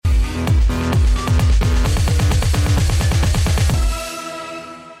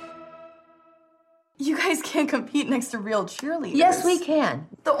compete next to real cheerleaders. Yes, we can.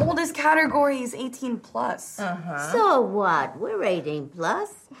 The oldest category is 18 plus. So what? We're 18 plus.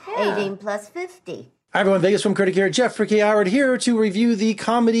 Yeah. 18 plus 50. Hi everyone, Vegas Film Critic here. Jeff Ricky Howard here to review the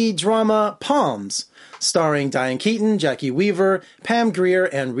comedy drama Palms, starring Diane Keaton, Jackie Weaver, Pam Grier,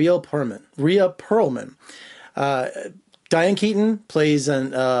 and Rhea Perlman. Diane Keaton plays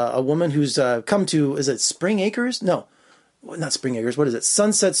a woman who's come to, is it Spring Acres? No, not Spring Acres. What is it?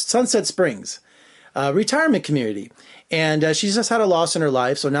 Sunset Springs, retirement community. And she's just had a loss in her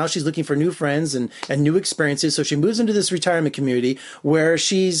life, so now she's looking for new friends and new experiences. So she moves into this retirement community where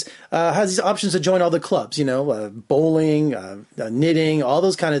she's has these options to join all the clubs, bowling, knitting, all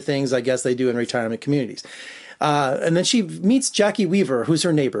those kind of things I guess they do in retirement communities. And then she meets Jackie Weaver, who's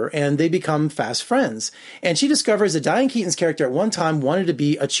her neighbor, and they become fast friends. And she discovers that Diane Keaton's character at one time wanted to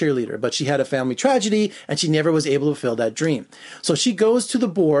be a cheerleader, but she had a family tragedy and she never was able to fulfill that dream. So she goes to the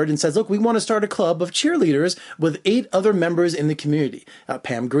board and says, look, we want to start a club of cheerleaders with 8 other members in the community.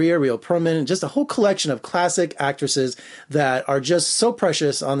 Pam Grier, Rhea Perlman, and just a whole collection of classic actresses that are just so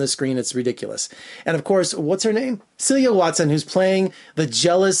precious on the screen, it's ridiculous. And of course, what's her name? Celia Watson, who's playing the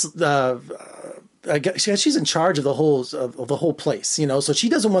jealous she's in charge of the whole place, so she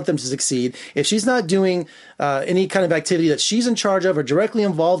doesn't want them to succeed. If she's not doing any kind of activity that she's in charge of or directly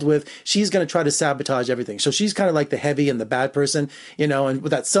involved with, she's going to try to sabotage everything. So she's kind of like the heavy and the bad person, and with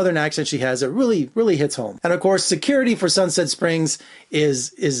that southern accent she has, it really, really hits home. And of course, security for Sunset Springs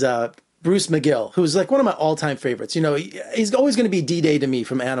is Bruce McGill, who's like one of my all-time favorites. He's always going to be D-Day to me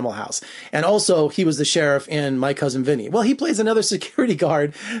from Animal House. And also, he was the sheriff in My Cousin Vinny. Well, he plays another security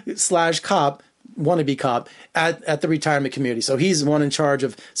guard / cop, wannabe cop at the retirement community. So he's the one in charge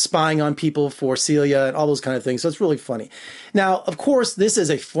of spying on people for Celia and all those kind of things. So it's really funny. Now, of course, this is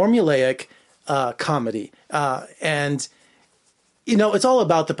a formulaic comedy. And it's all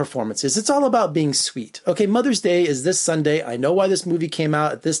about the performances. It's all about being sweet. Okay, Mother's Day is this Sunday. I know why this movie came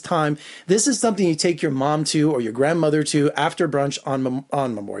out at this time. This is something you take your mom to or your grandmother to after brunch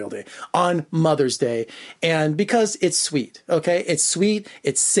on Memorial Day, on Mother's Day. And because it's sweet, okay? It's sweet.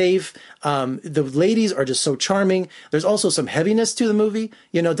 It's safe. The ladies are just so charming. There's also some heaviness to the movie.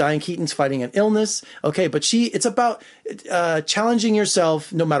 Diane Keaton's fighting an illness. Okay, but it's about challenging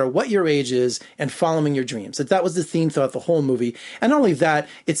yourself no matter what your age is and following your dreams. That was the theme throughout the whole movie. And not only that,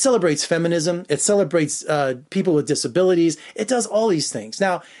 it celebrates feminism. It celebrates people with disabilities. It does all these things.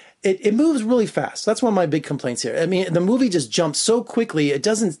 Now, it moves really fast. That's one of my big complaints here. I mean, the movie just jumps so quickly. It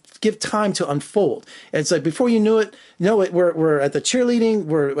doesn't give time to unfold. It's like before you know it, we're at the cheerleading.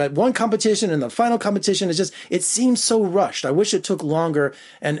 We're at one competition and the final competition it seems so rushed. I wish it took longer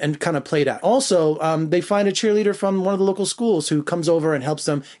and kind of played out. Also, they find a cheerleader from one of the local schools who comes over and helps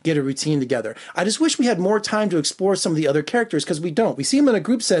them get a routine together. I just wish we had more time to explore some of the other characters because we don't. We see them in a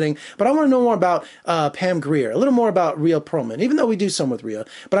group setting, but I want to know more about Pam Grier, a little more about Rhea Perlman, even though we do some with Rhea.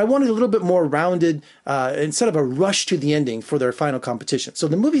 But I wanted a little bit more rounded instead of a rush to the ending for their final competition. So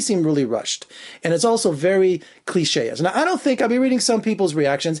the movie seemed really rushed. And it's also very cliche. Now, I don't think, I'll be reading some people's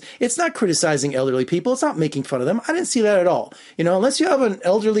reactions. It's not criticizing elderly people. It's not making fun of them. I didn't see that at all. Unless you have an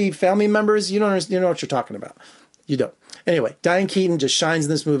elderly family members, you don't know what you're talking about. You don't. Anyway, Diane Keaton just shines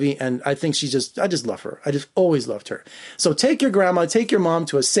in this movie, and I think I just love her. I just always loved her. So take your grandma, take your mom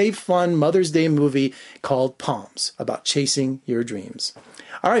to a safe, fun Mother's Day movie called Palms, about chasing your dreams.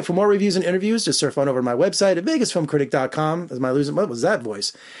 All right, for more reviews and interviews, just surf on over to my website at vegasfilmcritic.com. What was that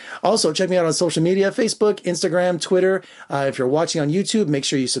voice? Also, check me out on social media, Facebook, Instagram, Twitter. If you're watching on YouTube, make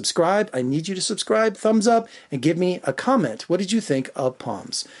sure you subscribe. I need you to subscribe, thumbs up, and give me a comment. What did you think of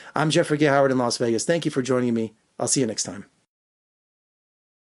Palms? I'm Jeff Ricky Howard in Las Vegas. Thank you for joining me. I'll see you next time.